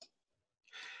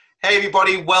Hey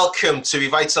everybody, welcome to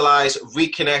Revitalize,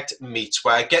 Reconnect, Meet,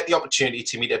 where I get the opportunity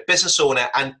to meet a business owner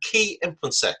and key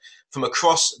influencer from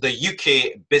across the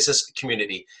UK business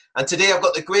community. And today I've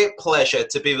got the great pleasure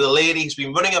to be with a lady who's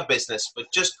been running a business for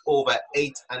just over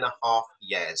 8.5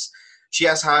 years. She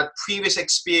has had previous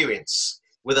experience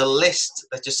with a list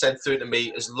that just sent through to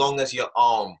me as long as your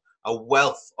arm, a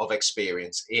wealth of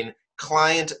experience in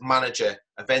client manager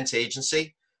event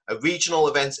agency, a regional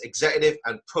events executive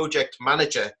and project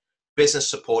manager business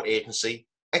support agency,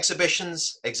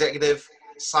 exhibitions, executive,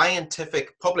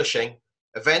 scientific publishing,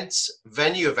 events,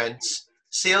 venue events,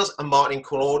 sales and marketing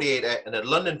coordinator in a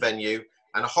London venue,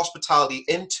 and a hospitality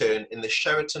intern in the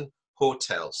Sheraton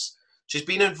hotels. She's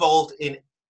been involved in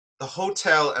the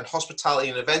hotel and hospitality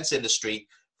and events industry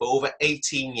for over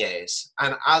 18 years.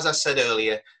 And as I said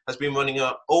earlier, has been running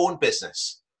her own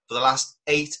business for the last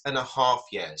 8.5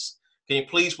 years. Can you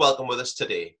please welcome with us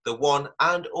today, the one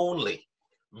and only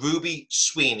Ruby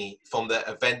Sweeney from the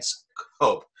Events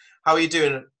Hub. How are you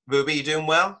doing, Ruby? You doing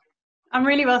well? I'm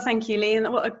really well, thank you, Lee,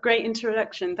 and what a great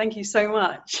introduction. Thank you so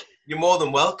much. You're more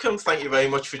than welcome. Thank you very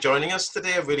much for joining us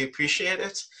today. I really appreciate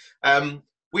it.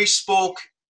 We spoke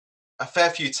a fair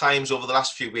few times over the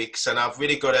last few weeks, and I've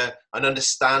really got an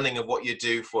understanding of what you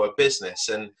do for a business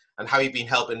and how you've been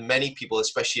helping many people,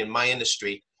 especially in my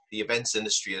industry, the events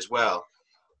industry as well.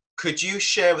 Could you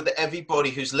share with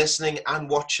everybody who's listening and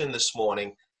watching this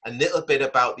morning a little bit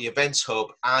about the Events Hub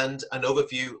and an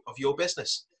overview of your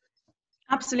business?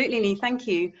 Absolutely, Lee. Thank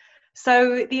you.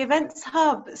 So the Events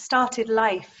Hub started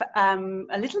life a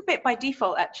little bit by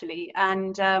default, actually,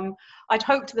 and I'd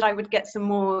hoped that I would get some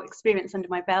more experience under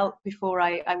my belt before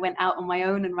I went out on my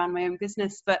own and ran my own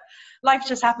business. But life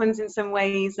just happens in some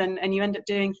ways, and you end up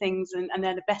doing things, and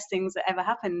they're the best things that ever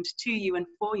happened to you and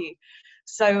for you.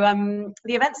 So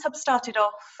the Events Hub started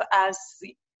off as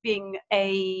being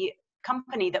a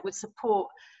company that would support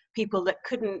people that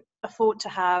couldn't afford to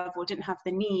have or didn't have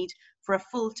the need for a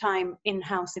full-time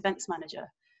in-house events manager.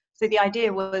 So the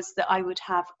idea was that I would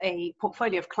have a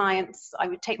portfolio of clients, I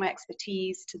would take my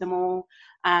expertise to them all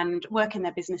and work in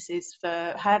their businesses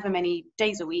for however many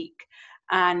days a week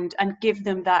and give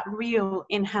them that real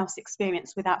in-house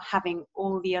experience without having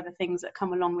all the other things that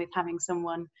come along with having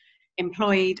someone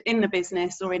employed in the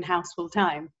business or in-house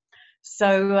full-time.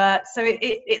 So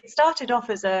it started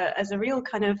off as a real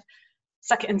kind of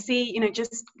suck it and see,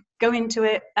 just go into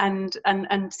it and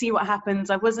see what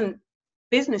happens. I wasn't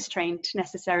business trained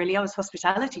necessarily, I was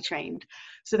hospitality trained.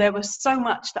 So there was so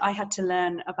much that I had to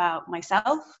learn about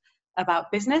myself,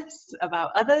 about business, about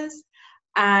others.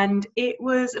 And it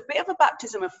was a bit of a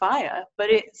baptism of fire, but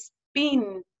it's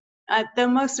been the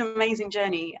most amazing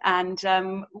journey. And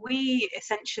we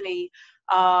essentially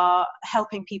are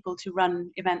helping people to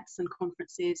run events and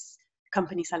conferences,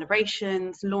 company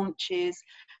celebrations, launches,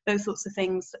 those sorts of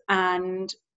things,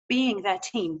 and being their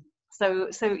team. So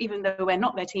even though we're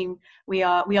not their team, we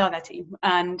are their team,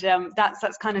 and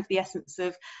that's kind of the essence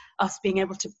of us being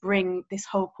able to bring this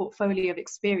whole portfolio of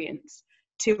experience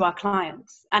to our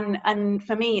clients. And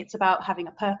for me, it's about having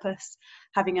a purpose,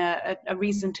 having a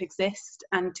reason to exist,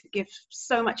 and to give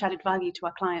so much added value to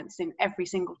our clients in every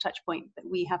single touch point that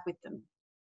we have with them.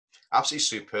 Absolutely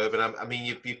superb. And I mean,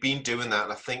 you've been doing that,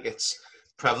 and I think it's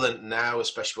prevalent now,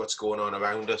 especially what's going on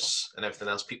around us and everything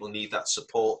else. People need that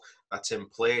support that's in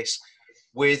place.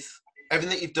 With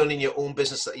everything that you've done in your own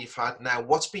business that you've had now,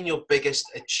 what's been your biggest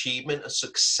achievement and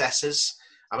successes?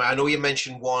 I mean, I know you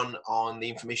mentioned one on the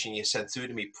information you sent through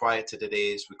to me prior to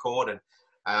today's recording,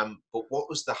 but what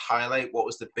was the highlight? What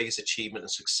was the biggest achievement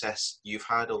and success you've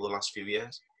had over the last few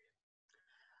years?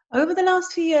 Over the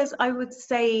last few years, I would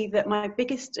say that my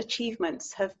biggest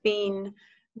achievements have been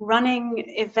running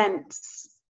events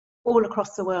all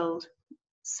across the world.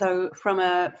 So from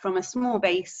a small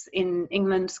base in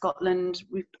England, Scotland,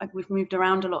 we've moved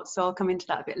around a lot, so I'll come into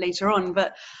that a bit later on.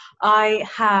 But I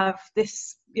have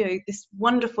this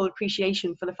wonderful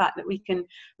appreciation for the fact that we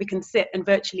can sit and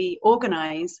virtually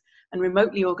organise and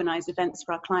remotely organise events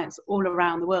for our clients all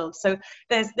around the world. So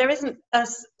there isn't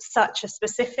such a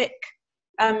specific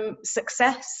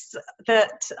success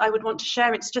that I would want to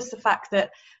share. It's just the fact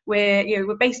that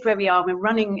we're based where we are. We're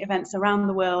running events around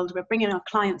the world. We're bringing our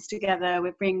clients together.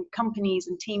 We're bringing companies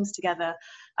and teams together.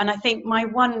 And I think my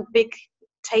one big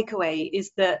takeaway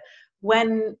is that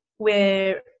when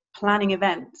we're planning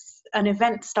events, an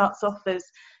event starts off as,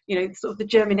 sort of the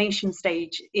germination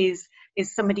stage is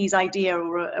somebody's idea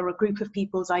or a group of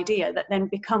people's idea that then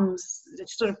becomes, it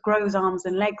sort of grows arms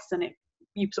and legs, and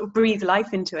you sort of breathe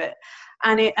life into it.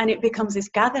 And it becomes this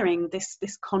gathering,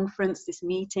 this conference, this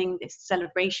meeting, this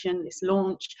celebration, this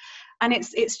launch. And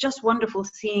it's just wonderful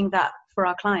seeing that for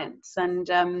our clients. And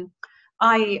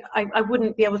I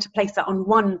wouldn't be able to place that on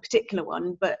one particular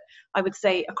one, but I would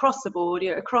say across the board,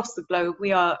 across the globe,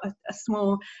 we are a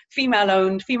small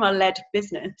female-owned, female-led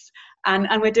business, and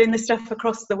we're doing this stuff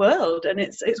across the world, and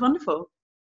it's wonderful.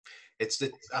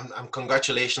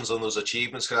 Congratulations on those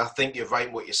achievements, because I think you're right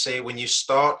in what you say. When you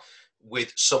start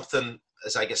with something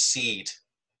as like a seed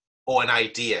or an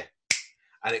idea,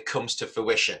 and it comes to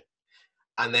fruition,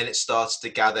 and then it starts to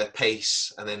gather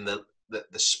pace, and then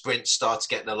the sprint starts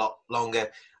getting a lot longer.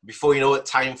 Before you know it,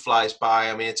 time flies by.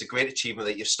 I mean, it's a great achievement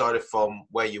that you started from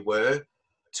where you were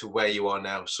to where you are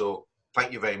now. So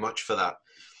thank you very much for that.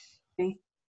 Okay.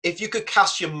 If you could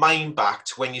cast your mind back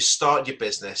to when you started your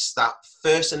business, that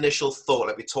first initial thought,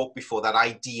 like we talked before, that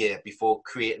idea before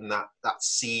creating that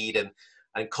seed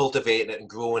and cultivating it and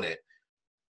growing it,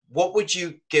 what would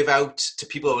you give out to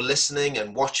people who are listening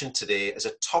and watching today as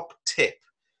a top tip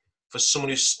for someone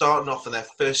who's starting off on their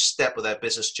first step of their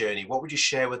business journey? What would you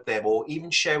share with them, or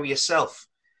even share with yourself,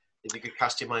 if you could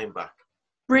cast your mind back?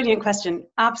 Brilliant question.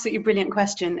 Absolutely brilliant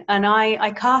question. And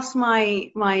I cast my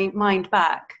mind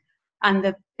back, and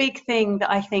the big thing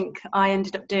that I think I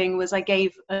ended up doing was I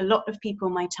gave a lot of people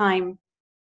my time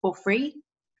for free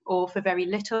or for very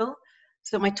little.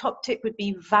 So my top tip would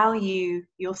be value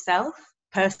yourself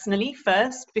personally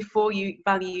first before you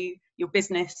value your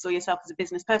business or yourself as a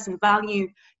business person. Value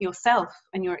yourself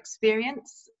and your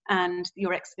experience and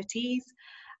your expertise.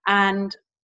 And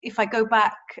if I go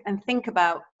back and think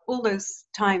about all those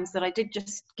times that I did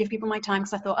just give people my time,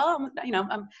 because I thought, oh,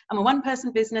 I'm a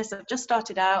one-person business, I've just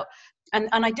started out, and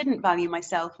I didn't value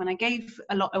myself, and I gave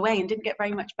a lot away and didn't get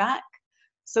very much back.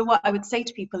 So what I would say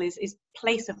to people is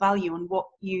place a value on what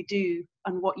you do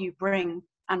and what you bring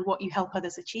and what you help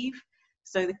others achieve.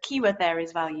 So the key word there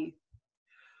is value.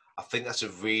 I think that's a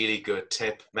really good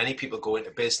tip. Many people go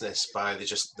into business by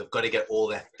they've got to get all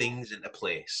their things into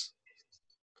place.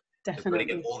 Definitely. They've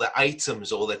got to get all their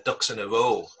items, all their ducks in a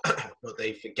row, but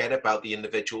they forget about the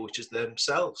individual, which is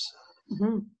themselves,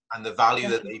 mm-hmm. and the value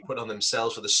that they put on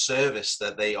themselves for the service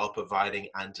that they are providing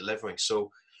and delivering.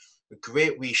 So a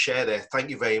great reshare there.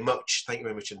 Thank you very much. Thank you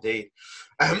very much indeed.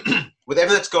 With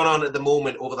everything that's gone on at the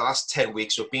moment over the last 10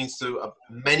 weeks, we've been through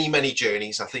many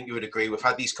journeys. I think you would agree. We've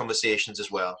had these conversations as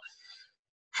well.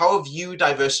 How have you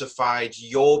diversified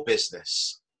your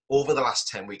business over the last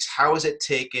 10 weeks? How has it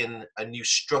taken a new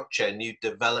structure, a new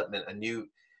development, a new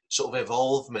sort of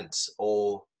evolvement,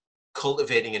 or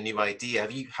cultivating a new idea?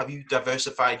 Have you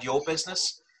diversified your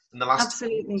business in the last?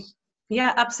 Absolutely.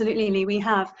 Yeah, absolutely, Lee. We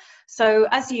have. So,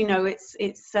 as you know,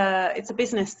 it's a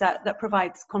business that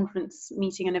provides conference,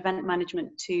 meeting, and event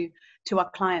management to our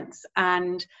clients.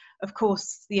 And of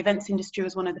course, the events industry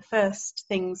was one of the first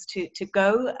things to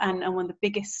go, and one of the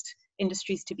biggest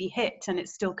industries to be hit, and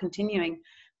it's still continuing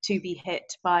to be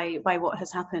hit by what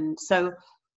has happened. So,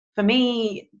 for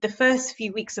me, the first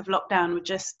few weeks of lockdown were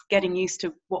just getting used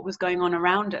to what was going on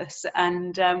around us,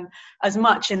 and as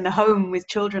much in the home with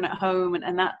children at home,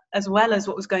 and that, as well as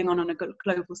what was going on a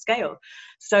global scale.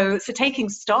 So taking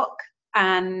stock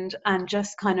and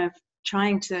just kind of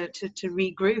trying to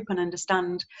regroup and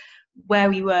understand where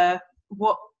we were,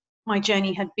 what my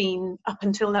journey had been up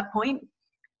until that point.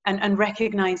 And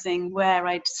recognizing where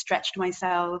I'd stretched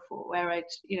myself, or where I'd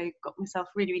got myself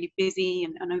really busy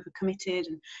and overcommitted,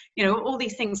 and all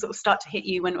these things sort of start to hit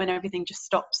you when everything just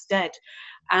stops dead.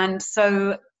 And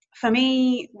so for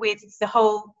me, with the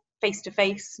whole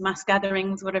face-to-face mass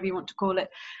gatherings, whatever you want to call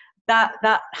it,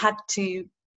 that had to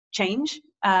change,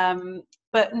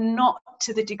 but not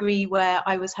to the degree where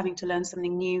I was having to learn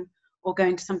something new or go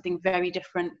into something very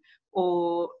different,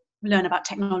 or learn about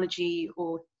technology,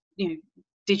 or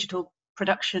digital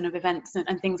production of events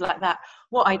and things like that.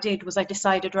 What I did was I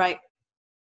decided, right,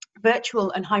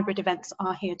 virtual and hybrid events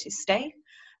are here to stay.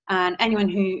 And anyone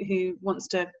who wants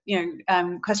to,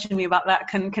 question me about that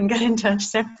can get in touch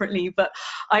separately. But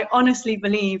I honestly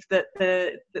believe that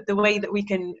the way that we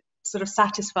can sort of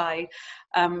satisfy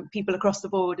people across the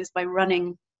board is by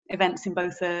running events in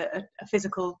both a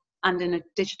physical and in a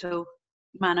digital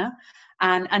manner,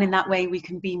 and in that way we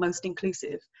can be most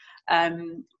inclusive.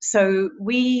 So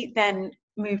we then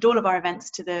moved all of our events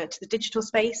to the digital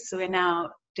space. So we're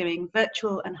now doing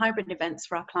virtual and hybrid events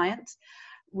for our clients.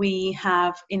 We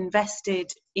have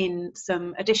invested in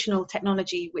some additional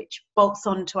technology which bolts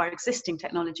on to our existing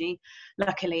technology.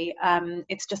 Luckily,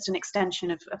 it's just an extension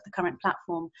of the current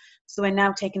platform. So we're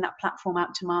now taking that platform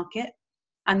out to market.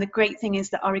 And the great thing is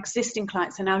that our existing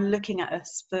clients are now looking at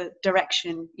us for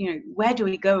direction. Where do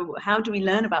we go? How do we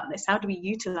learn about this? How do we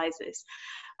utilize this?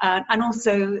 And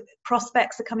also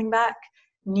prospects are coming back.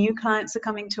 New clients are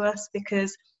coming to us,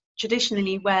 because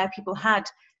traditionally where people had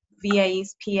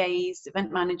VAs, PAs,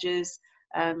 event managers,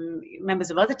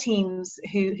 members of other teams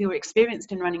who were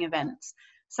experienced in running events,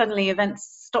 suddenly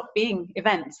events stopped being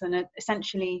events and are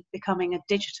essentially becoming a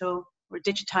digital or a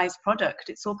digitized product.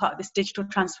 It's all part of this digital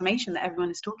transformation that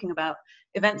everyone is talking about.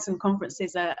 Events and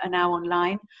conferences are now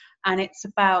online, and it's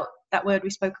about that word we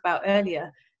spoke about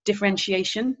earlier,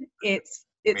 differentiation. It's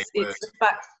the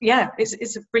fact, yeah,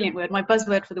 it's a brilliant word, my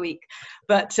buzzword for the week.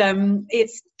 But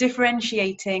it's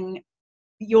differentiating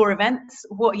your events.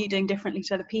 What are you doing differently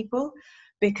to other people?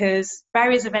 Because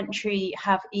barriers of entry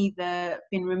have either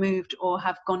been removed or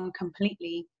have gone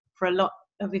completely for a lot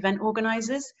of event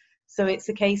organizers. So it's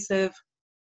a case of,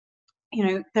 you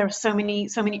know, there are so many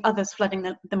others flooding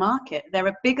the market. There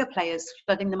are bigger players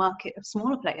flooding the market of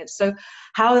smaller players. So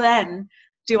how then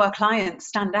do our clients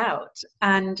stand out?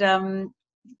 And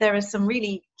there are some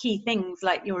really key things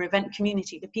like your event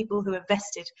community, the people who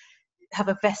have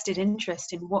a vested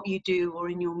interest in what you do or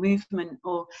in your movement,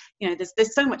 or, you know,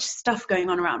 there's so much stuff going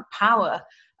on around power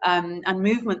and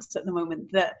movements at the moment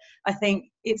that I think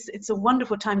it's a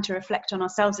wonderful time to reflect on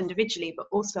ourselves individually, but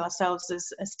also ourselves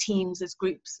as teams, as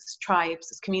groups, as tribes,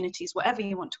 as communities, whatever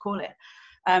you want to call it.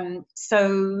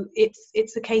 So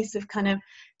it's a case of kind of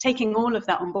taking all of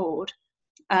that on board.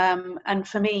 And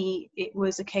for me, it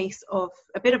was a case of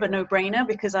a bit of a no-brainer,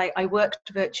 because I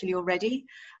worked virtually already,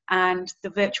 and the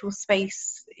virtual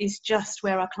space is just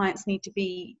where our clients need to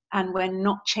be, and we're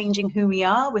not changing who we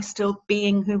are. We're still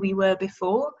being who we were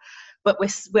before, but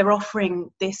we're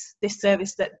offering this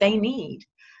service that they need,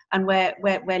 and we're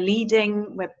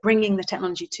leading. We're bringing the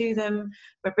technology to them.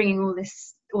 We're bringing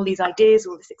all these ideas,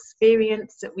 all this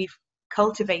experience that we've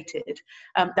cultivated,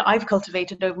 that I've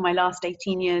cultivated over my last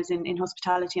 18 years in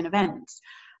hospitality and events.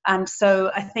 And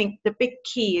so I think the big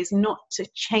key is not to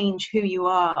change who you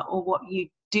are or what you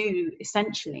do,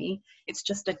 essentially. It's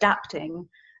just adapting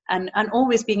and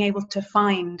always being able to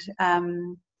find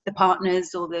the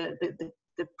partners or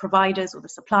the providers or the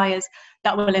suppliers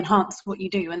that will enhance what you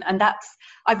do. And that's,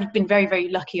 I've been very, very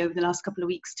lucky over the last couple of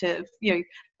weeks to, you know,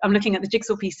 I'm looking at the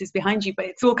jigsaw pieces behind you, but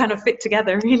it's all kind of fit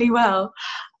together really well.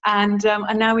 And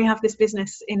now we have this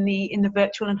business in the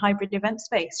virtual and hybrid event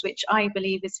space, which I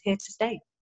believe is here to stay.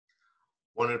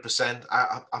 100%.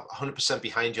 I'm 100%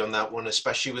 behind you on that one,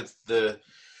 especially with the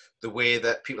way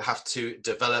that people have to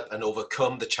develop and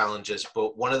overcome the challenges.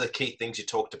 But one of the key things you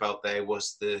talked about there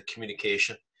was the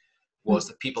communication, was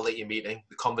the people that you're meeting,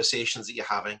 the conversations that you're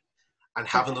having, and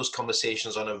having those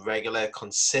conversations on a regular,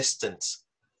 consistent,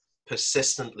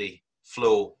 persistently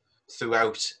flow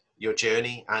throughout your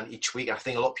journey and each week. I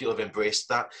think a lot of people have embraced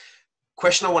that.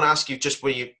 Question I want to ask you, just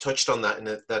when you touched on that in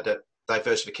the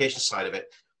diversification side of it,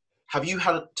 have you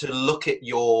had to look at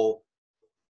your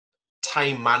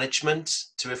time management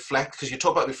to reflect? Because you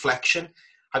talk about reflection.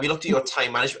 Have you looked at your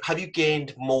time management? Have you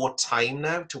gained more time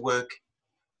now to work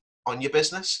on your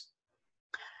business?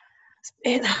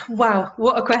 Wow,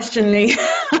 what a question, Lee.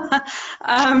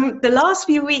 The last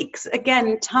few weeks,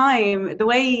 again, time, the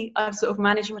way I've sort of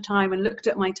managed my time and looked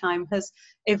at my time has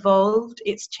evolved.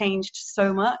 It's changed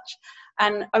so much.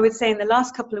 And I would say in the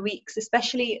last couple of weeks,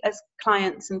 especially as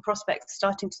clients and prospects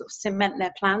starting to sort of cement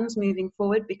their plans moving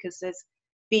forward, because there's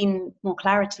been more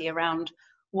clarity around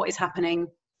what is happening,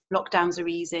 lockdowns are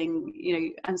easing, you know,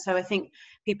 and so I think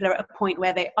people are at a point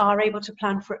where they are able to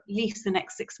plan for at least the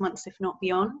next 6 months, if not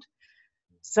beyond.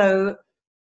 So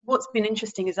what's been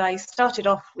interesting is I started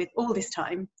off with all this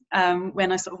time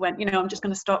when I sort of went, you know, I'm just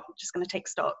going to stop, just going to take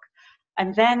stock.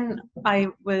 And then I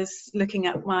was looking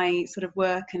at my sort of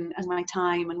work and my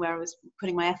time and where I was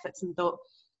putting my efforts, and thought,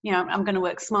 you know, I'm going to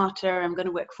work smarter. I'm going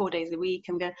to work 4 days a week.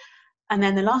 And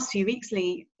then the last few weeks,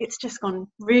 Lee, it's just gone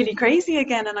really crazy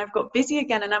again, and I've got busy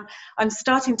again, and I'm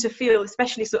starting to feel,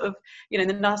 especially sort of, you know, in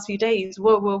the last few days,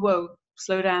 whoa,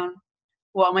 slow down.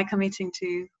 What am I committing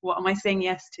to? What am I saying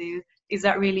yes to? Is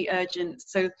that really urgent?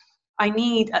 So I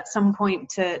need at some point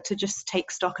to just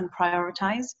take stock and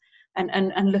prioritize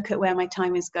and look at where my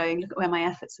time is going, look at where my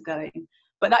efforts are going.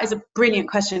 But that is a brilliant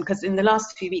question, because in the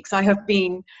last few weeks I have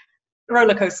been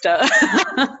roller coaster.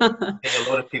 I think a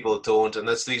lot of people don't, and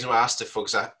that's the reason why I asked it,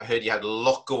 folks. I heard you had a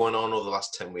lot going on over the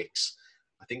last 10 weeks.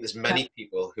 I think there's many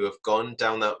people who have gone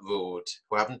down that road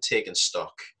who haven't taken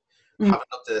stock, haven't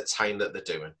looked at the time that they're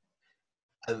doing.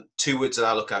 And two words that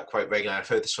I look at quite regularly, I've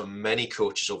heard this from many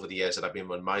coaches over the years that I've been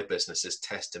running my business, is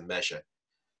test and measure.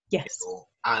 Yes. You know?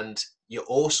 And you're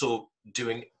also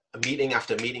doing a meeting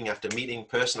after meeting after meeting,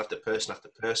 person after person after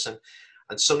person.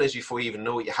 And sometimes before you even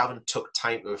know it, you haven't took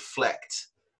time to reflect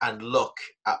and look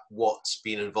at what's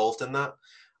been involved in that,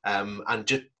 and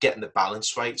just getting the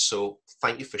balance right. So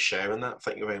thank you for sharing that.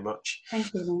 Thank you very much.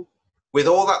 Thank you, Lee. with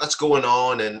all that's going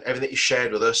on and everything you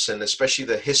shared with us, and especially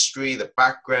the history, the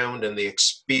background, and the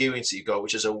experience that you got,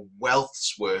 which is a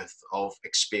wealth's worth of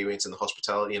experience in the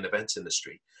hospitality and events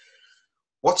industry,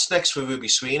 what's next for Ruby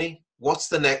Sweeney? What's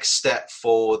the next step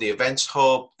for the Events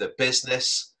Hub, the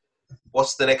business?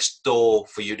 What's the next door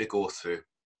for you to go through?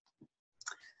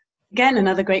 Again,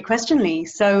 another great question, Lee.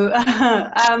 So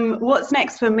what's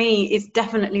next for me is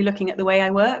definitely looking at the way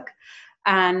I work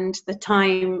and the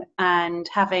time, and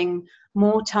having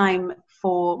more time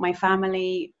for my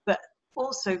family, but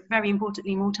also very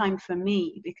importantly, more time for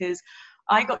me, because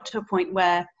I got to a point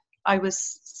where I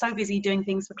was so busy doing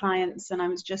things for clients and I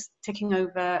was just ticking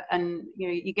over. And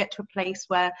you get to a place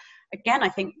where, again, I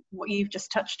think what you've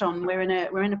just touched on, we're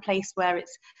in a place where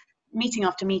it's meeting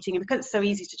after meeting, and because it's so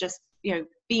easy to just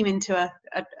beam into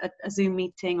a Zoom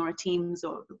meeting or a Teams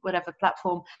or whatever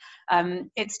platform,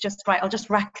 it's just right, I'll just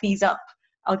rack these up,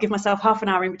 I'll give myself half an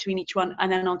hour in between each one,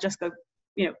 and then I'll just go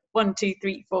 1, 2,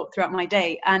 3, 4 throughout my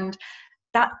day. And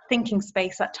that thinking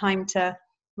space, that time to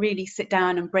really sit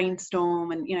down and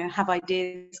brainstorm and have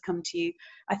ideas come to you,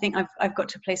 I think I've got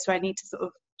to a place where I need to sort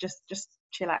of just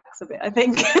chillax a bit, I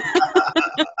think.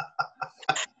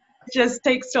 Just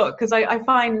take stock, because I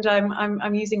find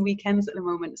I'm using weekends at the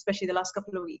moment, especially the last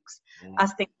couple of weeks,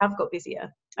 as things have got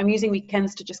busier. I'm using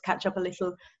weekends to just catch up a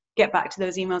little, get back to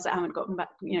those emails that I haven't gotten back,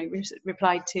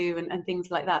 replied to, and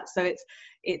things like that. So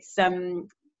it's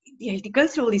you go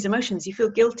through all these emotions. You feel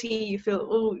guilty. You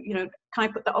feel, can I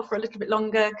put that off for a little bit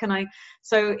longer? Can I?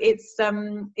 So it's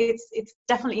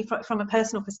definitely from a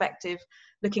personal perspective,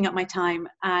 looking at my time,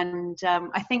 and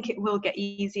I think it will get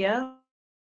easier,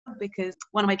 because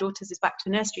one of my daughters is back to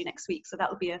nursery next week, so that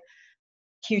will be a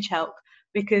huge help,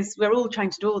 because we're all trying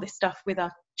to do all this stuff with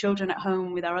our children at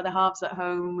home, with our other halves at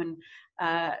home,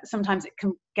 and sometimes it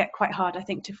can get quite hard, I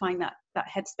think, to find that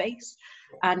headspace.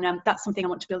 And that's something I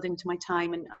want to build into my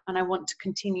time, and I want to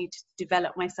continue to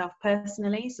develop myself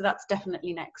personally. So that's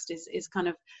definitely next, is kind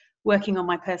of working on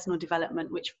my personal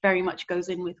development, which very much goes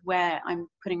in with where I'm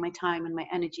putting my time and my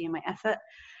energy and my effort.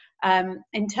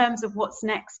 In terms of what's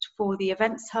next for the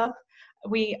Events Hub,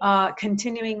 we are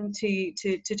continuing to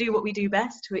do what we do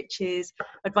best, which is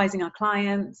advising our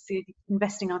clients,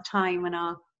 investing our time and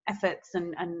our efforts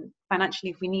and financially,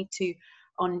 if we need to,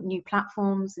 on new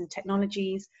platforms and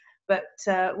technologies. But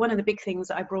one of the big things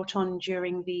that I brought on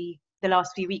during the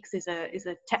last few weeks is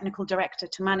a technical director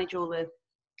to manage all the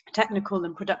technical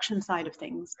and production side of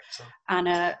things.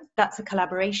 And that's a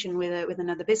collaboration with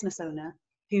another business owner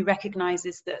who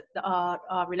recognizes that our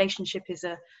relationship as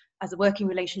a working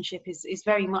relationship is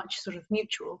very much sort of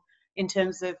mutual, in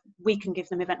terms of we can give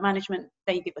them event management,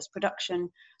 they give us production,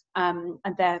 and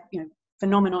their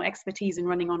phenomenal expertise in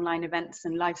running online events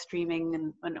and live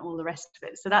streaming and all the rest of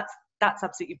it. So that's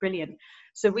absolutely brilliant.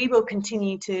 So we will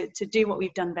continue to do what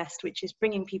we've done best, which is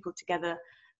bringing people together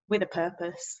with a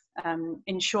purpose,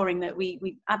 ensuring that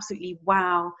we absolutely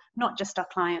wow not just our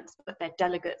clients, but their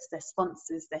delegates, their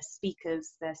sponsors, their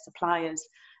speakers, their suppliers,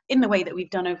 in the way that we've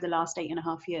done over the last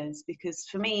 8.5 years. Because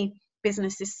for me,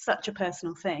 business is such a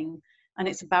personal thing, and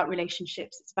it's about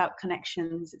relationships, it's about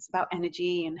connections, it's about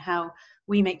energy and how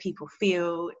we make people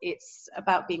feel. It's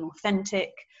about being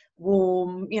authentic,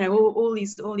 warm, all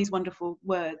these wonderful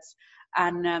words.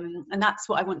 And that's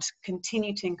what I want to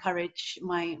continue to encourage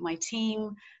my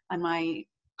team and my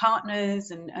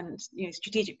partners and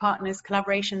strategic partners,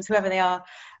 collaborations, whoever they are.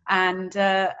 And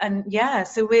yeah,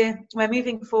 so we're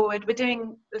moving forward. We're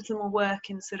doing a little more work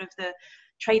in sort of the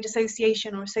trade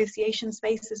association or association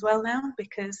space as well now,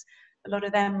 because a lot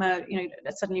of them are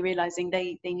suddenly realizing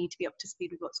they need to be up to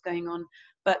speed with what's going on.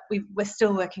 But we're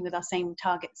still working with our same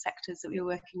target sectors that we were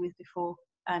working with before,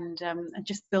 and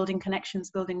just building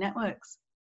connections, building networks.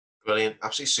 Brilliant,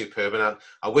 absolutely superb, and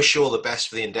I wish you all the best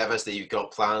for the endeavours that you've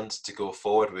got planned to go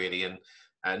forward, really, and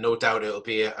no doubt it'll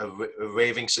be a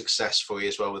raving success for you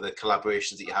as well, with the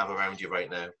collaborations that you have around you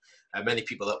right now. Many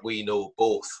people that we know,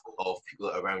 both of people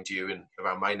that are around you and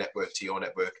around my network to your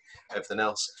network, everything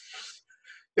else.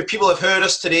 If people have heard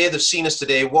us today, they've seen us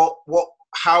today,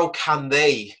 how can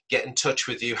they get in touch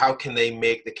with you? How can they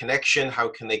make the connection? How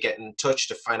can they get in touch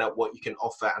to find out what you can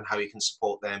offer and how you can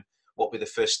support them? What would be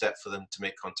the first step for them to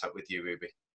make contact with you, Ruby?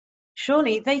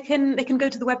 Surely they can go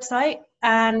to the website,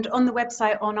 and on the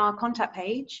website, on our contact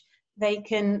page, they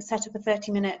can set up a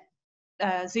 30-minute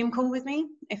Zoom call with me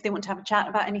if they want to have a chat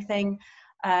about anything.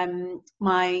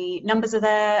 My numbers are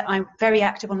there. I'm very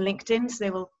active on LinkedIn, so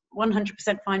they will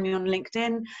 100% find me on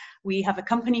LinkedIn. We have a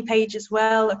company page as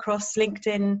well across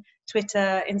LinkedIn,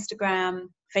 Twitter, Instagram,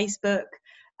 Facebook.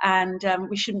 and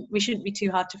we shouldn't be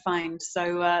too hard to find.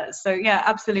 So yeah,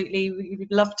 absolutely,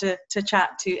 we'd love to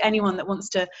chat to anyone that wants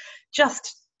to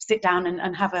just sit down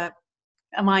and have a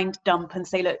mind dump and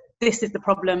say, look, this is the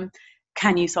problem,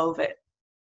 can you solve it?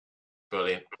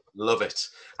 Brilliant. Love it.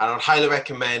 And I would highly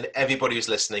recommend everybody who's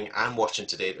listening and watching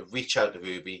today to reach out to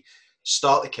Ruby,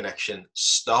 start the connection,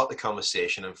 start the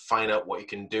conversation, and find out what you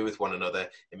can do with one another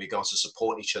in regards to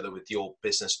supporting each other with your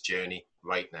business journey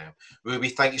right now. Ruby,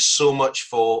 thank you so much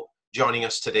for joining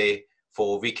us today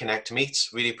for ReConnect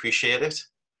Meets. Really appreciate it.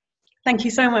 Thank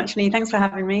you so much, Lee. Thanks for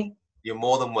having me. You're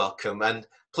more than welcome. And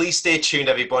please stay tuned,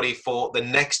 everybody, for the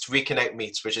next ReConnect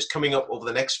Meets, which is coming up over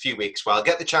the next few weeks, where I'll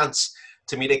get the chance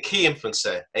to meet a key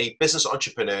influencer, a business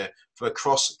entrepreneur from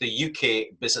across the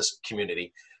UK business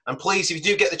community. And please, if you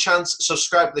do get the chance,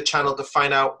 subscribe to the channel to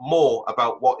find out more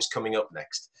about what is coming up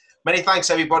next. Many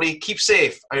thanks, everybody. Keep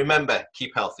safe. And remember,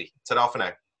 keep healthy. Ta-ra for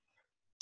now.